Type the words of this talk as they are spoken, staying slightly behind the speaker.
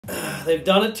they've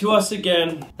done it to us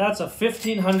again. That's a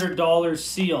 $1,500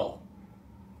 seal.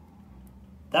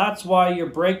 That's why your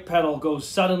brake pedal goes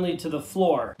suddenly to the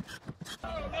floor.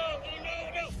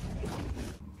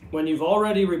 When you've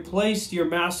already replaced your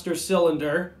master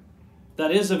cylinder,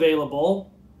 that is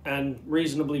available and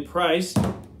reasonably priced,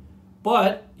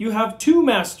 but you have two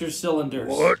master cylinders.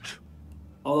 What?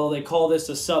 Although they call this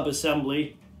a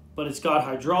sub-assembly, but it's got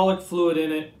hydraulic fluid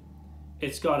in it.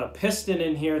 It's got a piston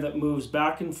in here that moves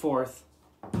back and forth.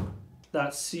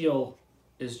 That seal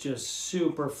is just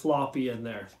super floppy in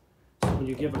there. When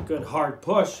you give a good hard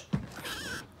push,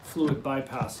 fluid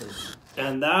bypasses.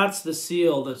 And that's the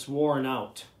seal that's worn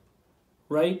out.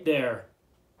 Right there.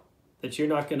 That you're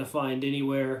not going to find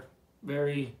anywhere.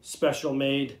 Very special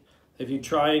made. If you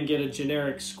try and get a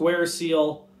generic square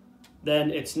seal, then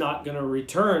it's not going to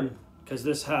return, because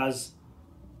this has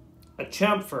a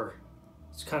chamfer.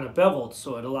 It's kind of beveled,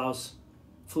 so it allows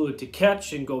fluid to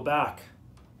catch and go back.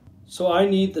 So I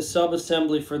need the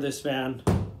sub-assembly for this van.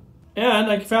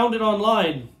 And I found it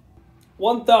online.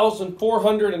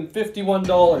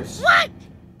 $1,451. What?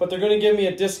 But they're going to give me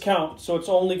a discount, so it's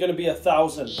only going to be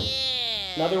 $1,000.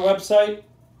 Yeah. Another website,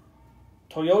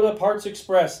 Toyota Parts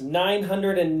Express,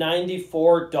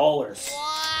 $994.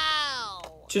 Wow.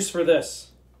 Just for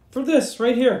this. For this,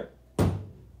 right here.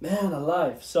 Man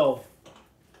alive. So,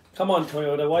 come on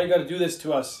Toyota, why you gotta do this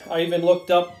to us? I even looked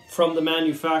up from the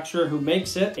manufacturer who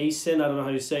makes it. Aisin, I don't know how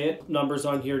you say it. Numbers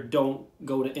on here don't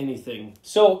go to anything.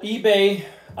 So, eBay,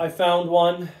 I found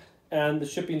one, and the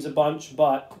shipping's a bunch,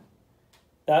 but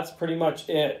that's pretty much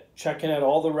it. Checking out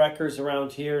all the wreckers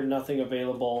around here, nothing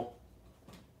available.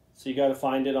 So you gotta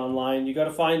find it online. You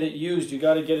gotta find it used. You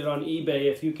gotta get it on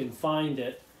eBay if you can find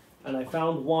it. And I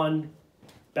found one,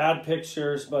 bad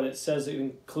pictures, but it says it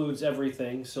includes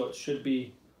everything, so it should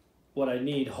be what I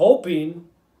need. Hoping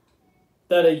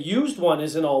that a used one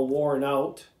isn't all worn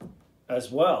out as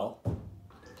well.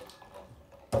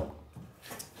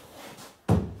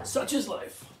 Such is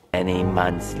life. Many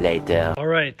months later. All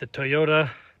right, the Toyota,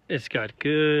 it's got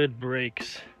good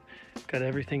brakes. Got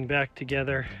everything back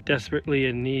together. Desperately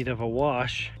in need of a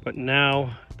wash, but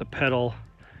now the pedal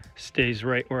stays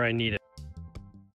right where I need it.